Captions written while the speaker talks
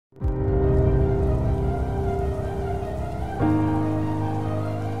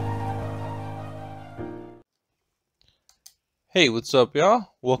Hey, what's up, y'all?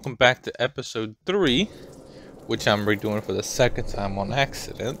 Welcome back to episode 3, which I'm redoing for the second time on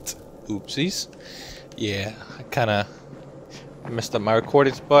accident. Oopsies. Yeah, I kind of messed up my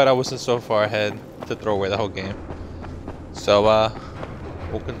recordings, but I wasn't so far ahead to throw away the whole game. So,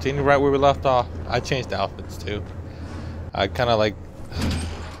 we'll continue right where we left off. I changed the outfits, too. I kind of I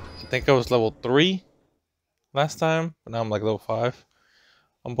think I was level 3 last time, but now I'm like level 5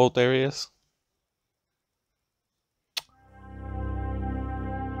 on both areas.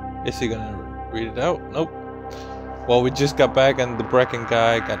 Is he gonna read it out? Nope. Well, we just got back and the Brecken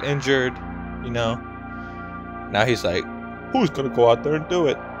guy got injured, you know. Now he's like, who's gonna go out there and do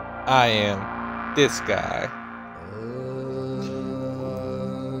it? I am this guy.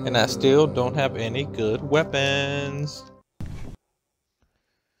 And I still don't have any good weapons.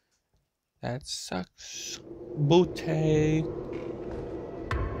 That sucks. Booty.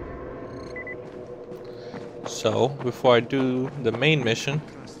 So, before I do the main mission,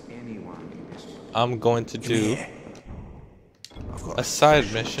 I'm going to do a side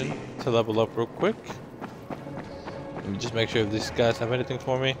mission to level up real quick. Let me just make sure if these guys have anything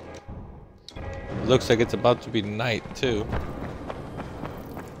for me. It looks like it's about to be night too,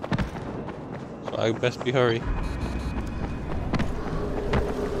 so I best be hurry.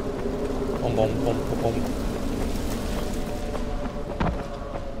 Boom, boom, boom, boom, boom.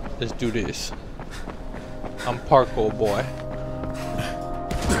 Let's do this. I'm parkour boy.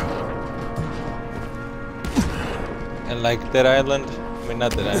 And like Dead Island, I mean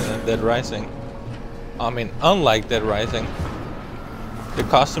not Dead Island, Dead Rising. I mean, unlike Dead Rising, the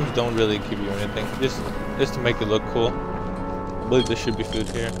costumes don't really give you anything, just to make it look cool. I believe there should be food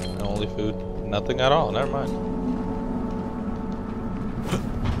here, no, only food. Nothing at all, never mind.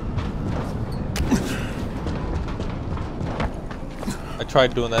 I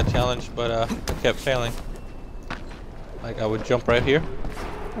tried doing that challenge, but I kept failing. Like I would jump right here,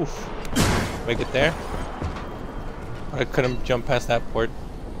 oof, make it there. I couldn't jump past that port.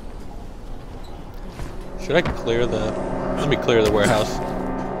 Should I clear the... Let me clear the warehouse.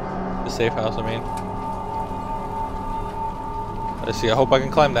 The safe house, I mean. Let's see, I hope I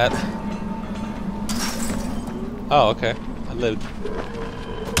can climb that. Oh, okay. I lived.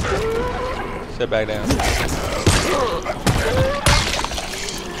 Sit back down.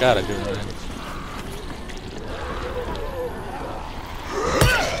 Gotta do it.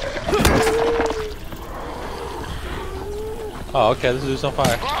 Oh, okay, this is on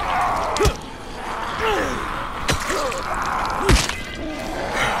fire.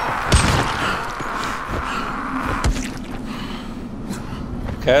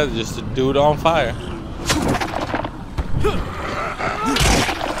 Okay, just a dude on fire.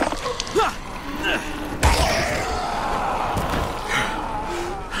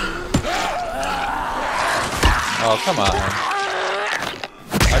 Oh, come on.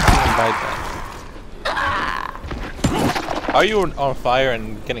 I didn't bite that. Are you on fire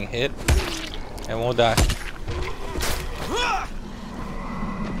and getting hit and won't die?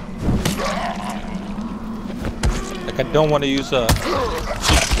 Like I don't want to use a...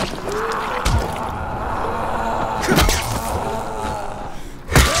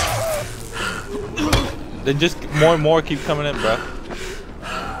 They just more and more keep coming in, bro.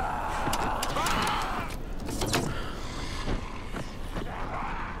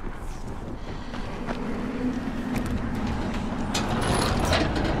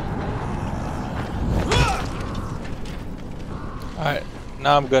 Alright,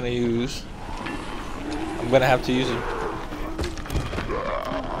 now I'm gonna have to use it.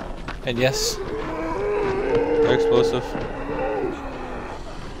 And yes, they're explosive.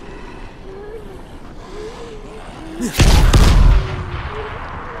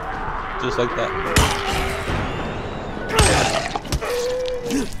 Just like that.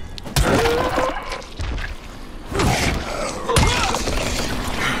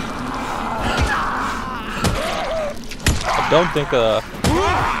 I don't think the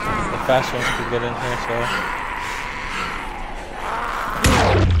fast ones can get in here, so.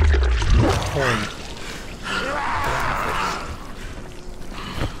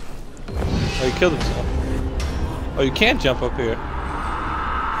 Oh, he killed himself. Oh, you can't jump up here.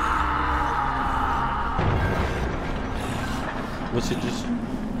 What's he just...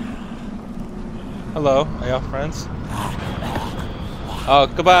 Hello, are y'all friends? Oh,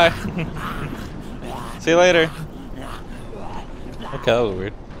 goodbye. See you later. Okay, that was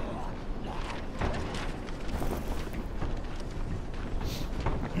weird.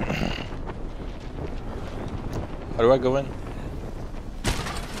 How do I go in?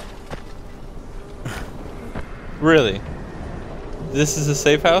 Really? This is a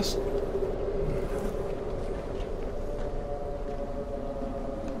safe house?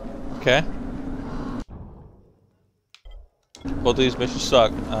 Okay. Both of these missions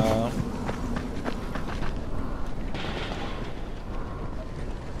suck.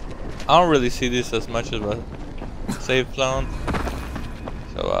 I don't really see this as much as a safe zone.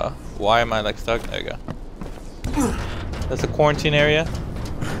 So, why am I like stuck? There you go. That's a quarantine area.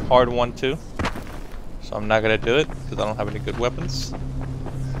 Hard one too. So I'm not gonna do it because I don't have any good weapons.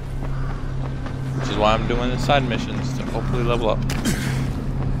 Which is why I'm doing the side missions to hopefully level up.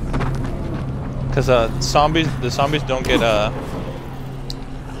 Because the zombies don't get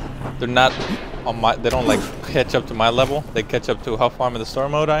they're not on my, they don't like catch up to my level. They catch up to how far in the story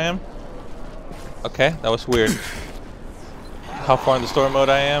mode I am. Okay, that was weird. How far in the story mode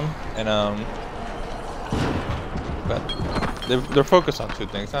I am, and but they're focused on two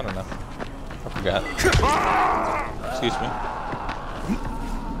things. I don't know. I forgot. Excuse me.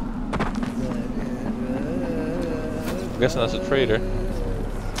 I'm guessing that's a trader.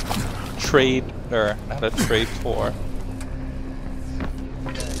 Trader, not a traitor.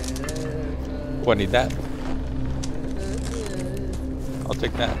 What, need that? I'll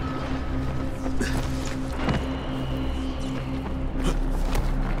take that.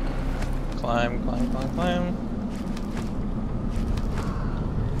 Climb, climb, climb, climb.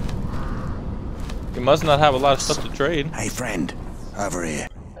 You must not have a lot of stuff to trade. Hey friend, over here.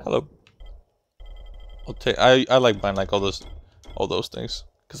 Hello. I'll take. I like buying like all those things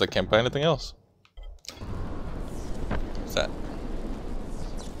because I can't buy anything else. What's that?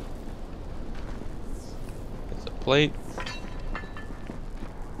 It's a plate.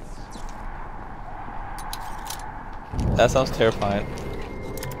 That sounds terrifying.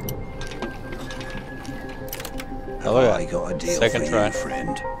 Oh, look at that. Got a deal Second for try. You,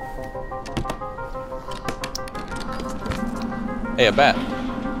 friend. Hey, a bat.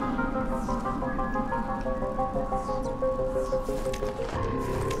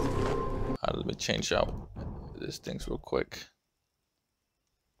 Let me change out these things real quick.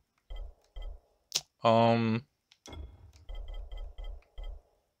 Can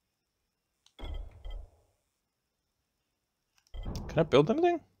I build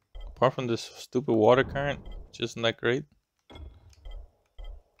anything? Apart from this stupid water current, which isn't that great.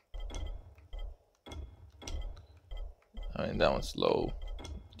 I mean, that one's low.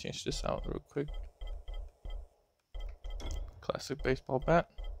 Change this out real quick. Classic baseball bat.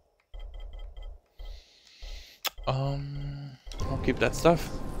 I'll keep that stuff.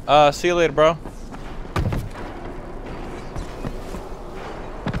 See you later, bro.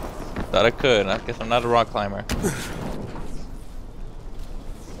 Thought I could. I guess I'm not a rock climber.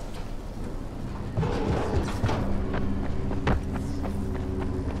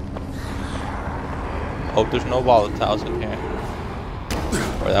 Hope there's no volatiles in here,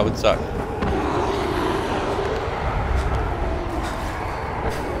 or that would suck.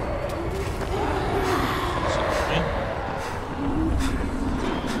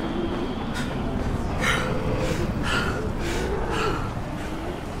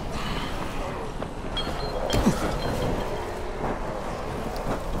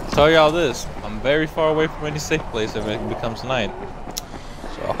 Tell y'all this, I'm very far away from any safe place if it becomes night.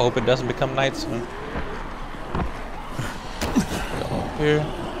 So I hope it doesn't become night soon. Go up here.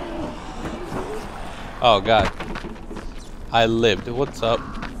 Oh god. I lived. What's up?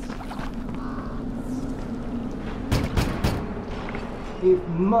 If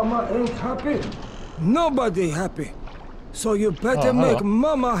mama ain't happy, nobody happy. So you better make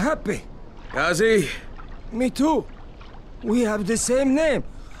mama happy. Gazi? Me too. We have the same name.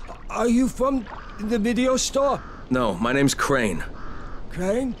 Are you from the video store? No, my name's Crane.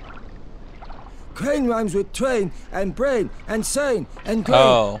 Crane? Crane rhymes with train and brain and sane and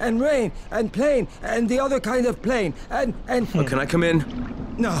grain and rain and plane and the other kind of plane and Well, can I come in?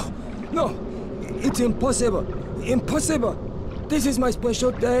 No, it's impossible. Impossible. This is my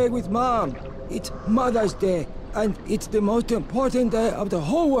special day with Mom. It's Mother's Day and it's the most important day of the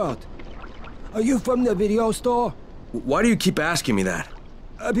whole world. Are you from the video store? Why do you keep asking me that?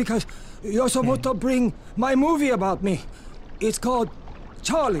 Because you're supposed to bring my movie about me. It's called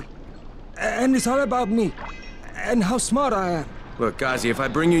Charlie. And it's all about me. And how smart I am. Look, Gazi, if I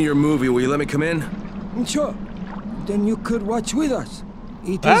bring you your movie, will you let me come in? Sure. Then you could watch with us.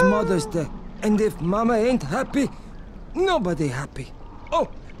 It is Mother's Day. And if Mama ain't happy, nobody happy. Oh,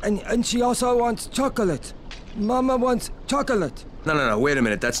 and she also wants chocolate. Mama wants chocolate. No, wait a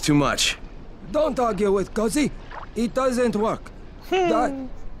minute. That's too much. Don't argue with Gazi. It doesn't work.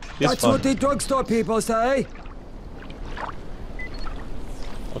 That's what the drugstore people say.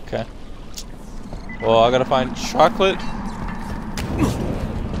 Okay. Well, I gotta find chocolate.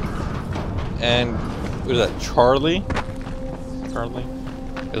 And what is that? Charlie? Charlie?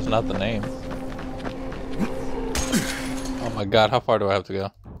 It's not the name. Oh my god, how far do I have to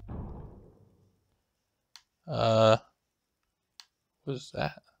go? What's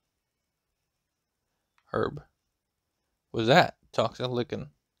that? Herb. What's that? Toxic licking.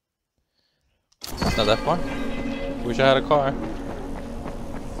 It's not that far. Wish I had a car.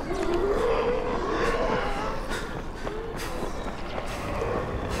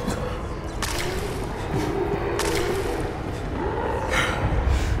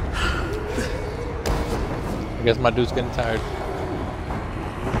 I guess my dude's getting tired.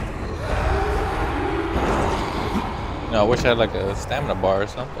 No, I wish I had like a stamina bar or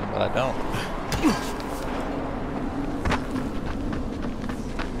something, but I don't.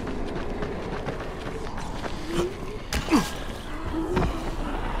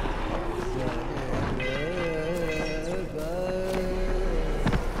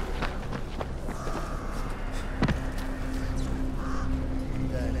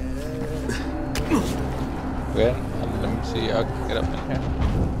 Okay, let me see. I can get up in here.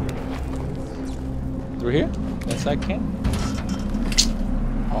 Through here? Yes, I can.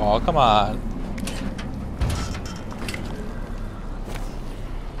 Oh, come on.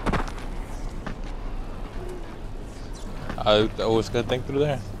 I was gonna think through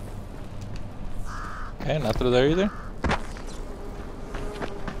there. Okay, not through there either.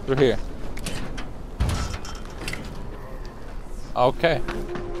 Through here. Okay.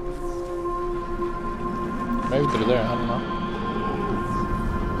 Maybe through there, I don't know.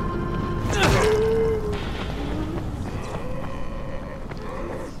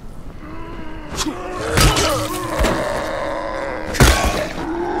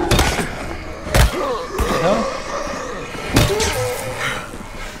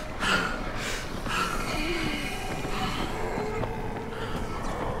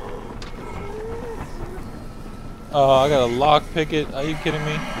 Oh, I got a lock picket. Are you kidding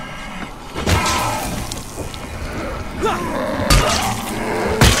me?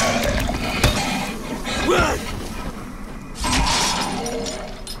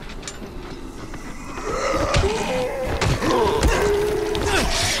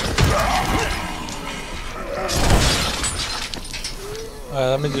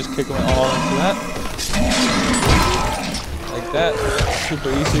 Let me just kick them all into that. Like that. Super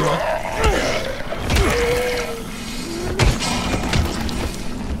easy, man.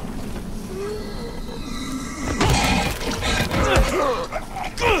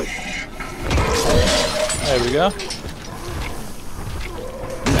 There we go.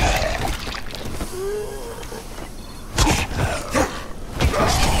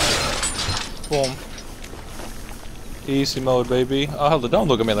 Boom. Easy mode, baby. Oh, hell, don't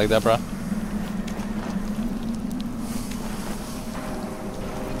look at me like that, bro.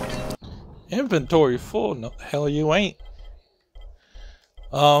 Inventory full? No, hell you ain't.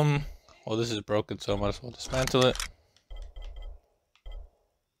 Well, this is broken, so I might as well dismantle it.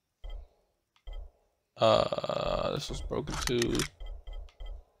 This was broken too.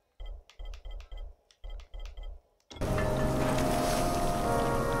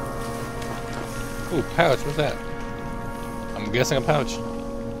 Ooh, pouch, what's that? I'm guessing a pouch.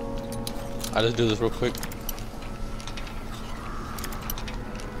 I'll just do this real quick.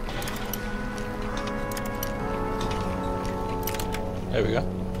 There we go.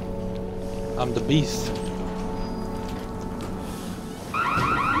 I'm the beast.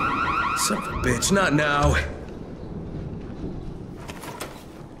 Son of a bitch, not now.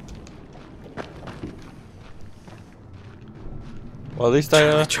 Well, at least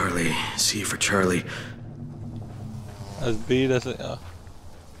I Charlie, C for Charlie. That's B, that's it. I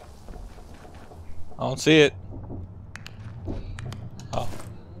don't see it. Oh.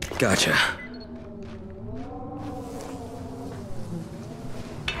 Gotcha.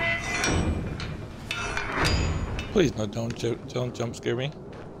 Please no, don't jump scare me.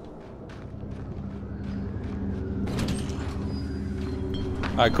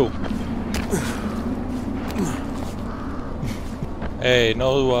 Alright, cool. Hey,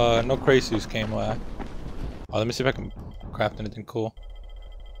 no crazies came. Oh, let me see if I can craft anything cool.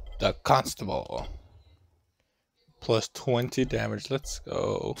 The Constable. Plus 20 damage. Let's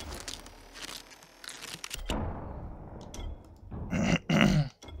go.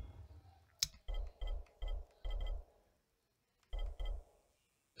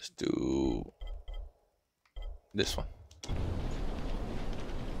 Let's do this one.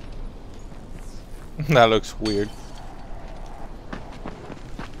 That looks weird.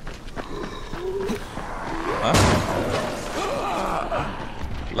 Huh?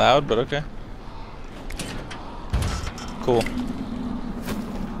 Loud, but okay. Cool.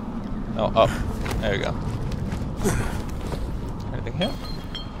 Oh, up. There we go. Anything here?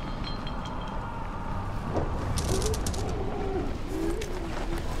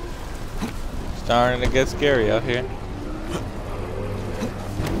 Starting to get scary out here.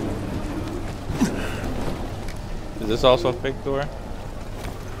 Is this also a fake door?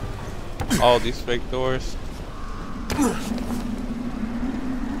 All these fake doors.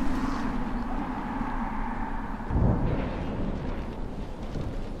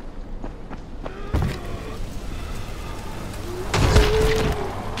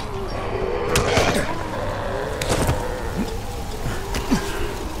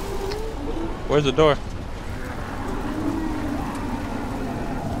 Where's the door?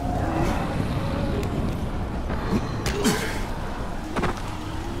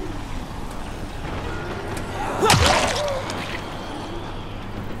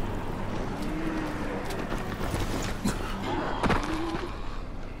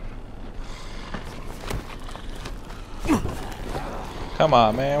 Come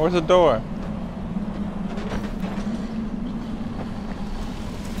on, man. Where's the door?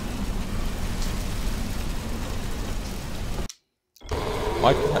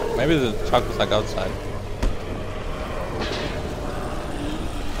 Why can't, maybe the chocolate's like outside.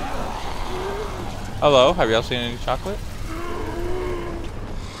 Hello, have y'all seen any chocolate?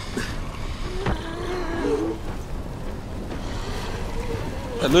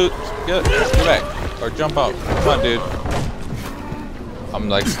 Loot, get back. Or jump out. Come on, dude. I'm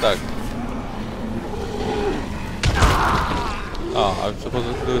like stuck. Oh, I'm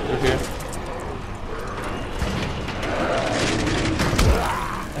supposed to do it through here.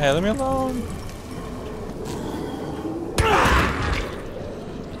 Hey, leave me alone.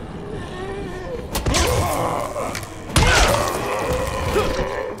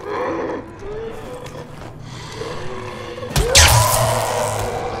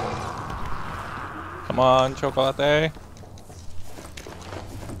 Come on, chocolate.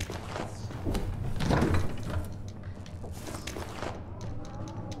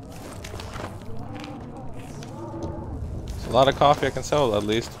 A lot of coffee I can sell at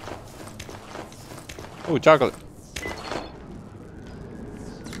least. Ooh, chocolate.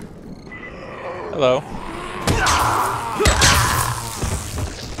 Hello.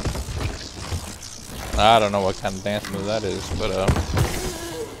 I don't know what kind of dance move that is, but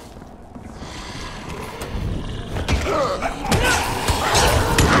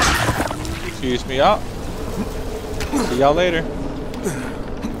excuse me up. See y'all later.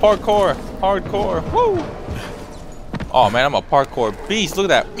 Parkour, hardcore, woo! Oh man, I'm a parkour beast.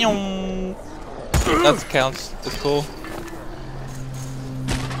 Look at that. That counts. It's cool.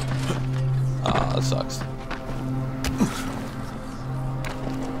 Ah, that sucks.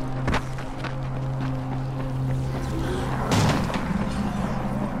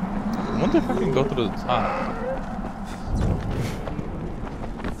 I wonder if I can go through the top.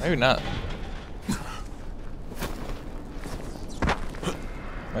 Maybe not.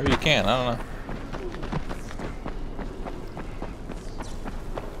 Maybe you can. I don't know.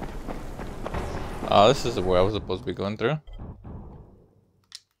 Oh, this is where I was supposed to be going through.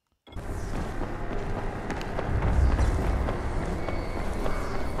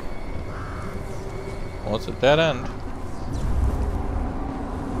 Well, it's a dead end.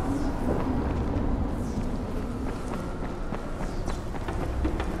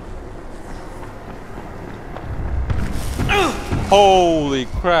 Holy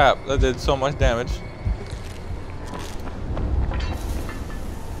crap, that did so much damage.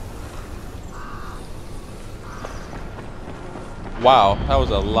 Wow, that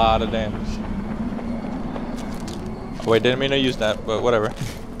was a lot of damage. Oh, wait, didn't mean to use that, but whatever.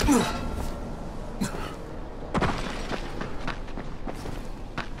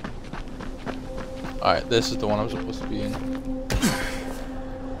 Alright, this is the one I'm supposed to be in.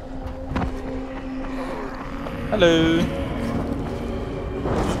 Hello.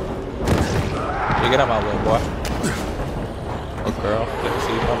 You get out my way, boy. Oh, girl. Didn't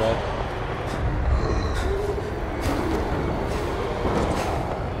see you, my bad.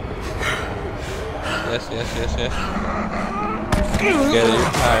 Yes. Get it,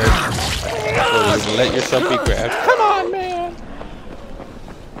 you're tired. So let yourself be grabbed. Come on, man!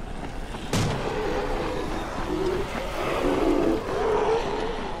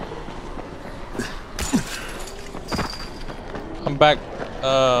 I'm back.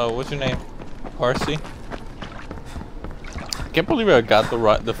 What's your name? RC? Can't believe I got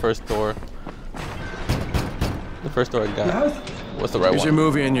the first door. The first door I got. What's the right one? Here's your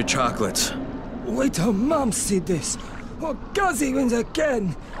movie and your chocolates. Wait till Mom see this. Oh, Ghazi wins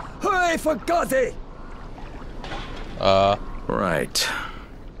again. Hooray for Ghazi! Right.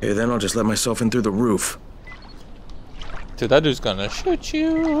 Okay, then I'll just let myself in through the roof. Dude, that dude's gonna shoot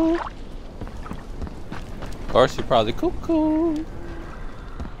you. Or she probably cuckoo.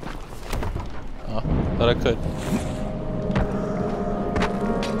 Thought I could.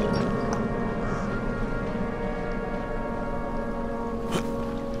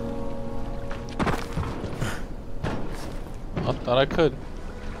 I thought I could.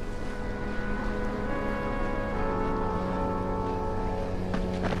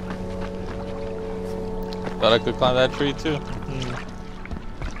 Thought I could climb that tree too.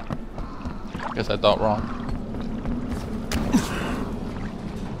 Guess I thought wrong.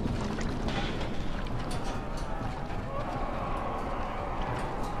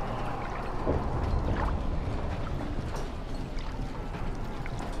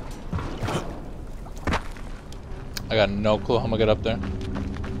 I got no clue how I'm gonna get up there.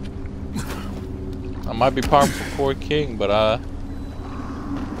 I might be parkour king, but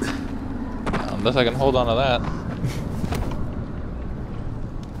unless I can hold on to that.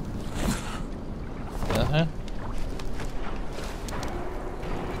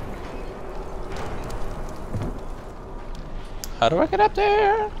 How do I get up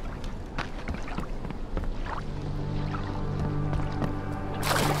there?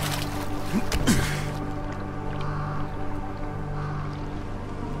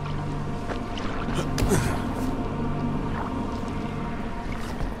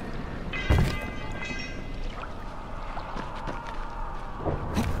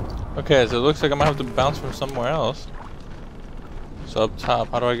 Okay, so it looks like I might have to bounce from somewhere else. So up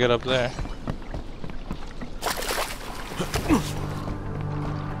top, how do I get up there?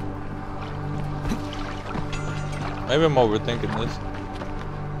 Maybe I'm overthinking this.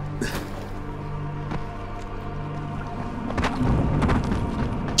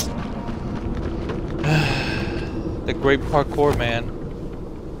 The great parkour man.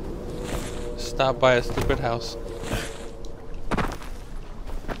 Stop by a stupid house.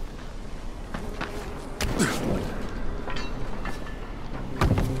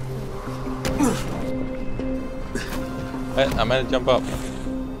 I'm gonna jump up.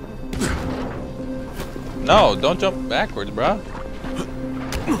 No, don't jump backwards, bro.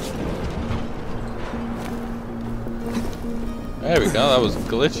 There we go. That was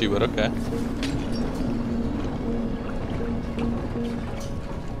glitchy, but okay.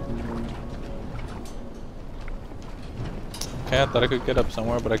 Okay, I thought I could get up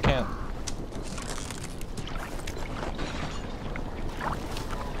somewhere, but I can't.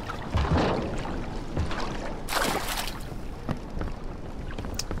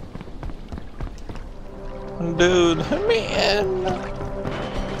 Dude, let me in.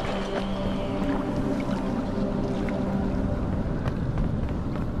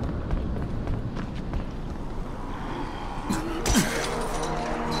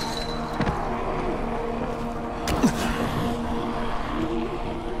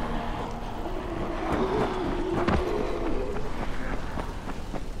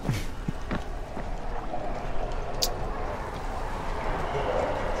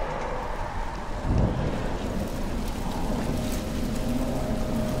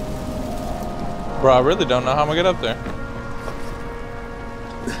 Bro, I really don't know how I'm gonna get up there.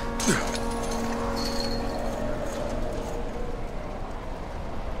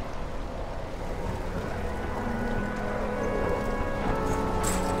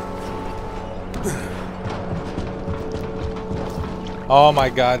 Oh my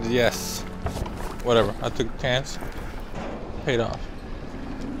god, yes. Whatever, I took a chance. Paid off.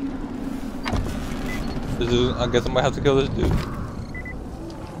 This is, I guess I might have to kill this dude.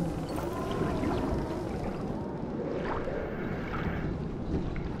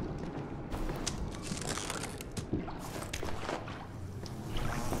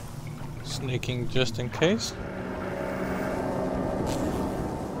 Sneaking just in case.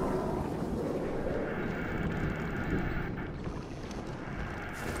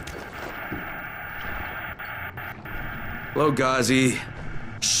 Hello, Ghazi.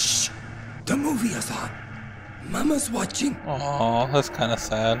 Shh! The movie is on. Mama's watching. Oh, that's kind of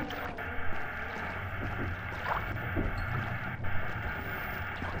sad.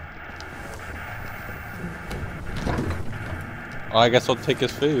 Well, I guess I'll take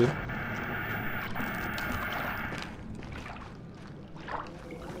his food.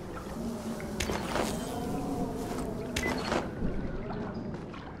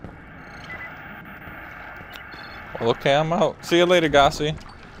 Well, okay, I'm out. See you later, Gossi.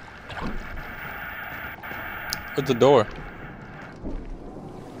 Where's the door?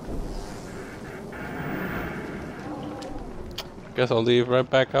 Guess I'll leave right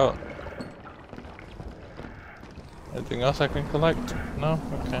back out. Anything else I can collect? No?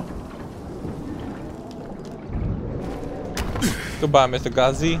 Okay. Goodbye, Mr.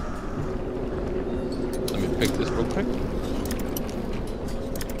 Ghazi. Let me pick this real quick.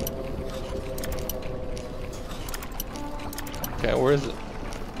 Okay, where is it?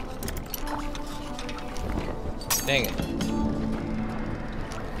 Dang it.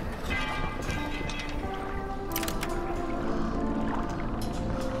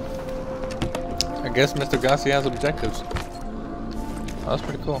 I guess Mr. Gassi has objectives. Oh, that's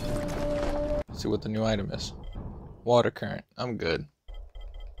pretty cool. Let's see what the new item is. Water current. I'm good.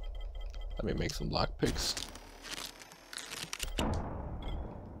 Let me make some lockpicks.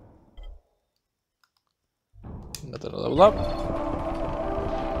 Nothing to level up.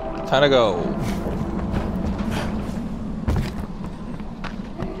 Time to go.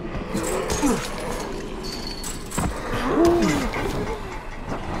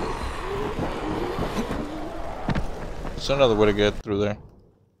 There's another way to get through there.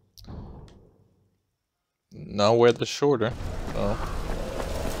 Nowhere the shorter. So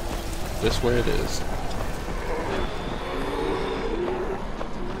this way it is.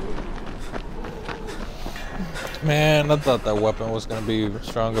 Man, I thought that weapon was gonna be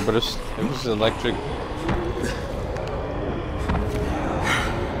stronger, but it was electric.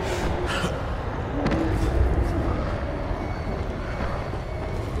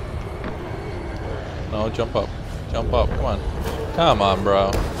 No, jump up. Jump up. Come on. Come on,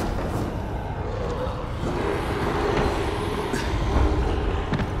 bro.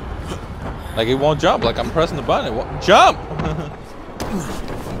 Like it won't jump. Like I'm pressing the button. It won't jump.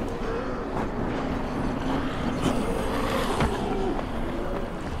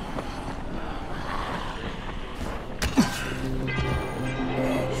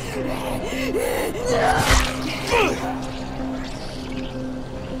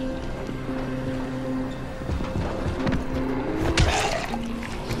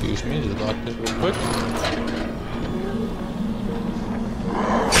 Excuse me, just lock this real quick.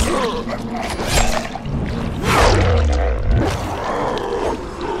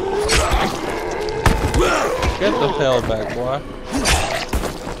 Get the hell back, boy.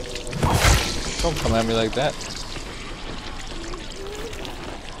 Don't come at me like that.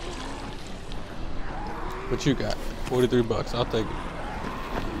 What you got? 43 bucks, I'll take it.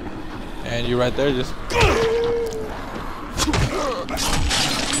 And you right there, just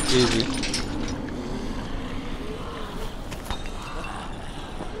easy.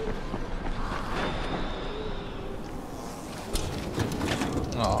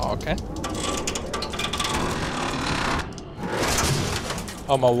 Oh, okay.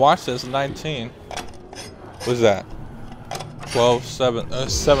 Oh, my watch says 19. What's that?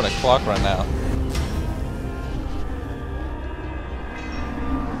 7 o'clock right now.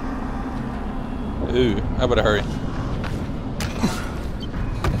 Ooh, I better hurry.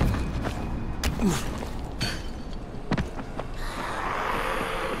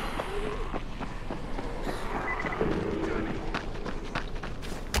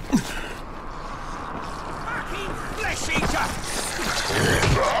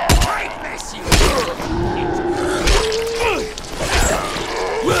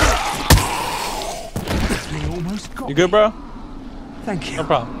 You good, bro? Thank you. No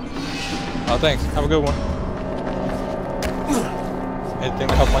problem. Oh, thanks. Have a good one. Anything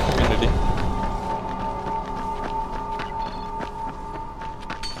to help my community.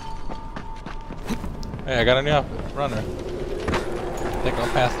 Hey, I got a new outfit. Runner. I think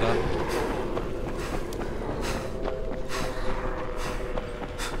I'll pass that.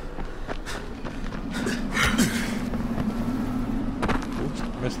 Oops,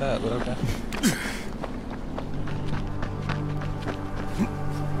 missed that, but okay.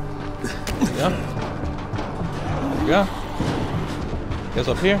 There we go. Guess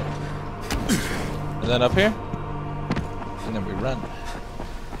up here. And then up here. And then we run.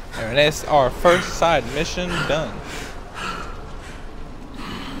 And that's our first side mission done.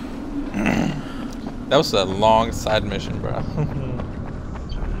 That was a long side mission, bro.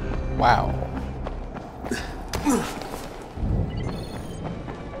 Wow.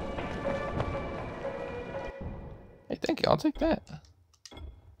 Hey, thank you. I'll take that.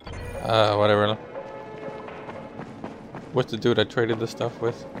 Whatever. What's the dude I traded this stuff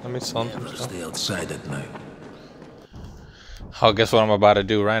with? Let me sell him some stuff. Stay outside at night. Oh, guess what I'm about to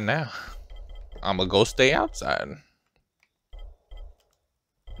do right now? I'm gonna go stay outside.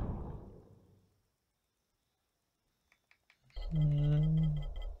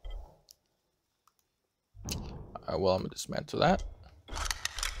 Alright, well, I'm gonna dismantle that.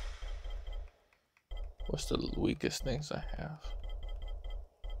 What's the weakest things I have?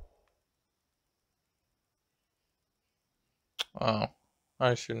 Oh,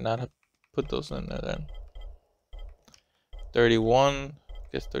 I should not have put those in there then. 31,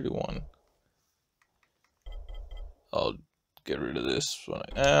 guess 31. I'll get rid of this one.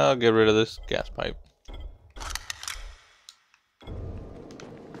 I'll get rid of this gas pipe.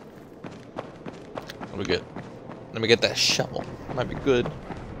 Let me get that shovel. Might be good.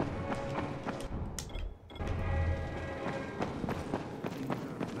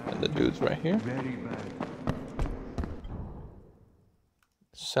 And the dude's right here.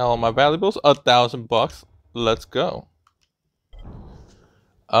 Sell my valuables. $1,000. Let's go.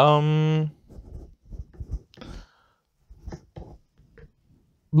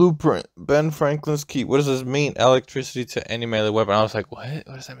 Blueprint. Ben Franklin's key. What does this mean? Electricity to any melee weapon. I was like, what?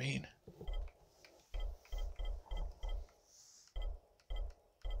 What does that mean?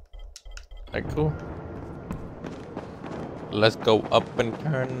 Alright, cool. Let's go up and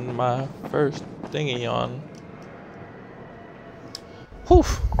turn my first thingy on. Whew.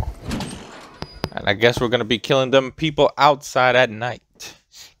 And I guess we're gonna be killing them people outside at night.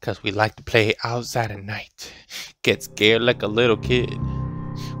 Cause we like to play outside at night. Get scared like a little kid.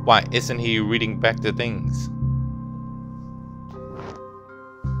 Why isn't he reading back the things?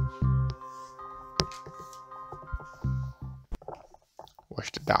 Where's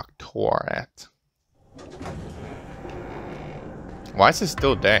the doctor at? Why is it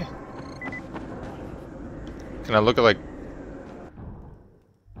still day? Can I look at like...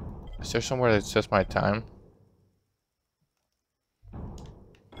 Is there somewhere that says my time?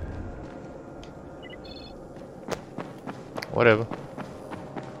 Whatever.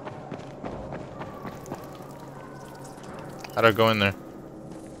 How do I go in there?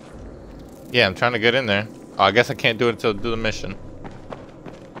 Yeah, I'm trying to get in there. Oh, I guess I can't do it until I do the mission.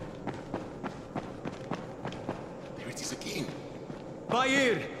 There it is again.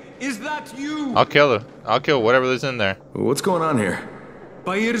 Bair, is that you? I'll kill her. I'll kill whatever is in there. What's going on here?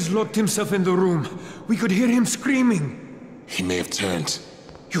 Bair's locked himself in the room. We could hear him screaming. He may have turned.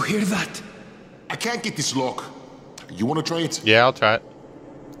 You hear that? I can't get this lock. You want to try it? Yeah, I'll try it.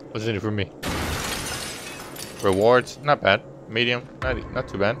 What's in it for me? Rewards, not bad. Medium, not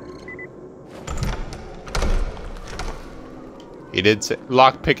too bad. He did say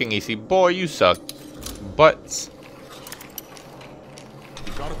lock picking easy. Boy, you suck. Butts.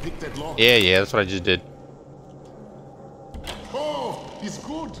 You gotta pick that lock. Yeah, that's what I just did. Oh, he's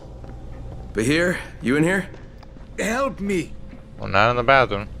good. Bahir, you in here? Help me. Well, not in the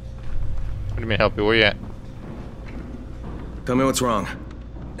bathroom. What do you mean help you? Where you at? Tell me what's wrong.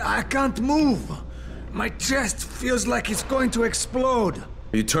 I can't move. My chest feels like it's going to explode.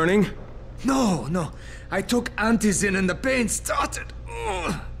 Are you turning? No. I took antizin and the pain started.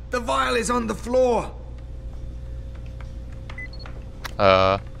 Ugh. The vial is on the floor.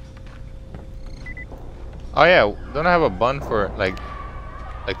 Oh yeah, don't I have a button for like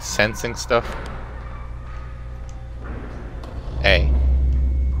sensing stuff? Hey.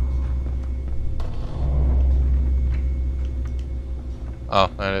 Oh,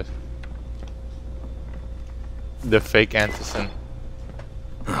 that is the fake antizin.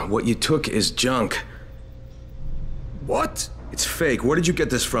 What you took is junk. What? It's fake. Where did you get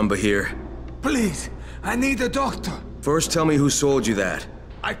this from, Bahir? Please, I need a doctor. First, tell me who sold you that.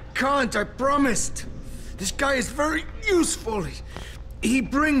 I can't, I promised. This guy is very useful. He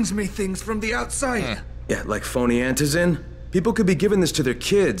brings me things from the outside. Yeah, like phony antizin? People could be giving this to their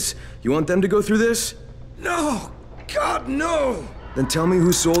kids. You want them to go through this? No! God, no! Then tell me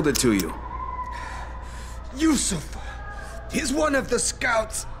who sold it to you. Yusuf. He's one of the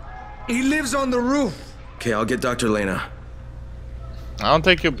scouts. He lives on the roof. Okay, I'll get Dr. Lena. I don't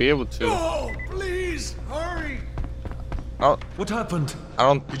think you'll be able to. Oh, please, hurry! What happened? I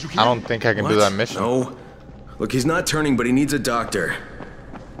don't think I can do that mission. No. Look, he's not turning, but he needs a doctor.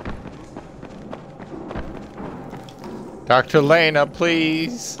 Dr. Lena,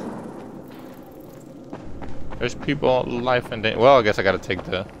 please. There's people, life and danger. Well, I guess I gotta take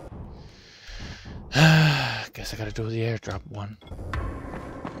the... I guess I gotta do the airdrop one.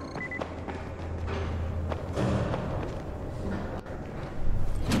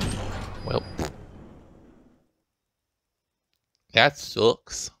 Well. That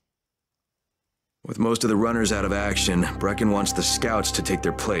sucks. With most of the runners out of action, Brecken wants the scouts to take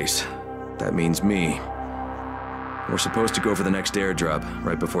their place. That means me. We're supposed to go for the next airdrop,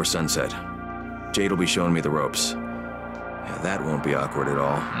 right before sunset. Jade will be showing me the ropes. Yeah, that won't be awkward at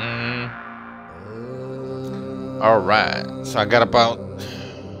all. Alright, so I got about...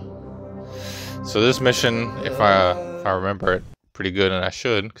 So this mission, if I remember it pretty good, and I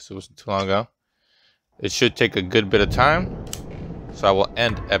should, because it wasn't too long ago, it should take a good bit of time. So I will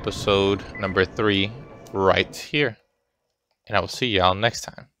end episode number 3 right here. And I will see y'all next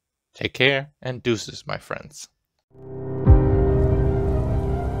time. Take care, and deuces, my friends.